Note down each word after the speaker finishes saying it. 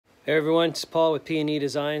Hey everyone, it's Paul with P&E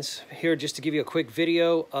Designs. Here just to give you a quick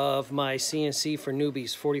video of my CNC for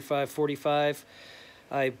newbies 4545.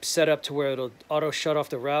 I set up to where it'll auto shut off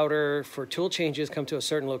the router for tool changes, come to a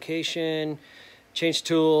certain location, change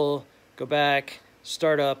tool, go back,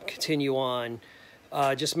 start up, continue on.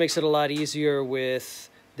 Just makes it a lot easier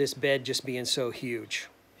with this bed just being so huge.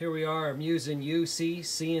 Here we are, I'm using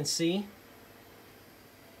UCCNC.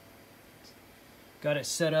 Got it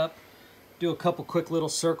set up. Do a couple quick little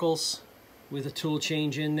circles with a tool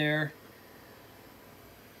change in there.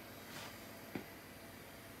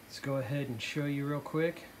 Let's go ahead and show you real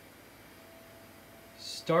quick.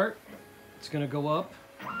 Start, it's going to go up.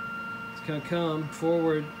 It's going to come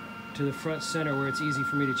forward to the front center where it's easy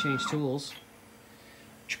for me to change tools.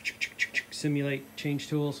 Simulate change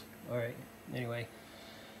tools. Alright, anyway,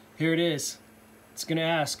 here it is. It's going to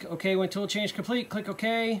ask, okay, when tool change complete, click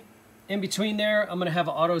OK. In between there, I'm going to have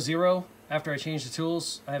an auto zero. After I change the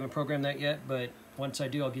tools. I haven't programmed that yet, but once I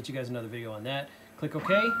do, I'll get you guys another video on that. Click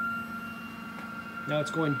OK. Now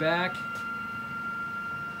it's going back.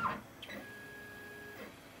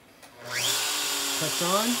 Cuts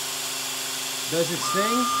on. Does its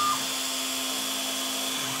thing.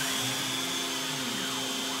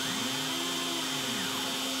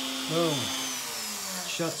 Boom.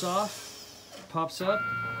 Shuts off. Pops up.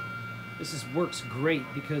 This works great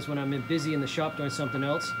because when I'm busy in the shop doing something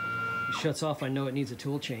else, it shuts off, I know it needs a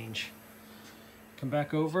tool change. Come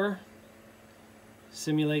back over,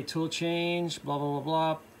 simulate tool change, blah, blah, blah,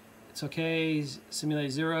 blah. It's okay,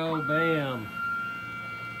 simulate zero, bam.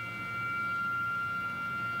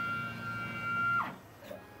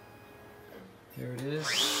 There it is.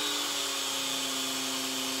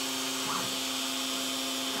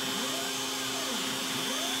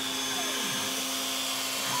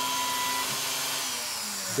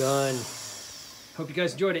 Done. Hope you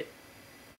guys enjoyed it.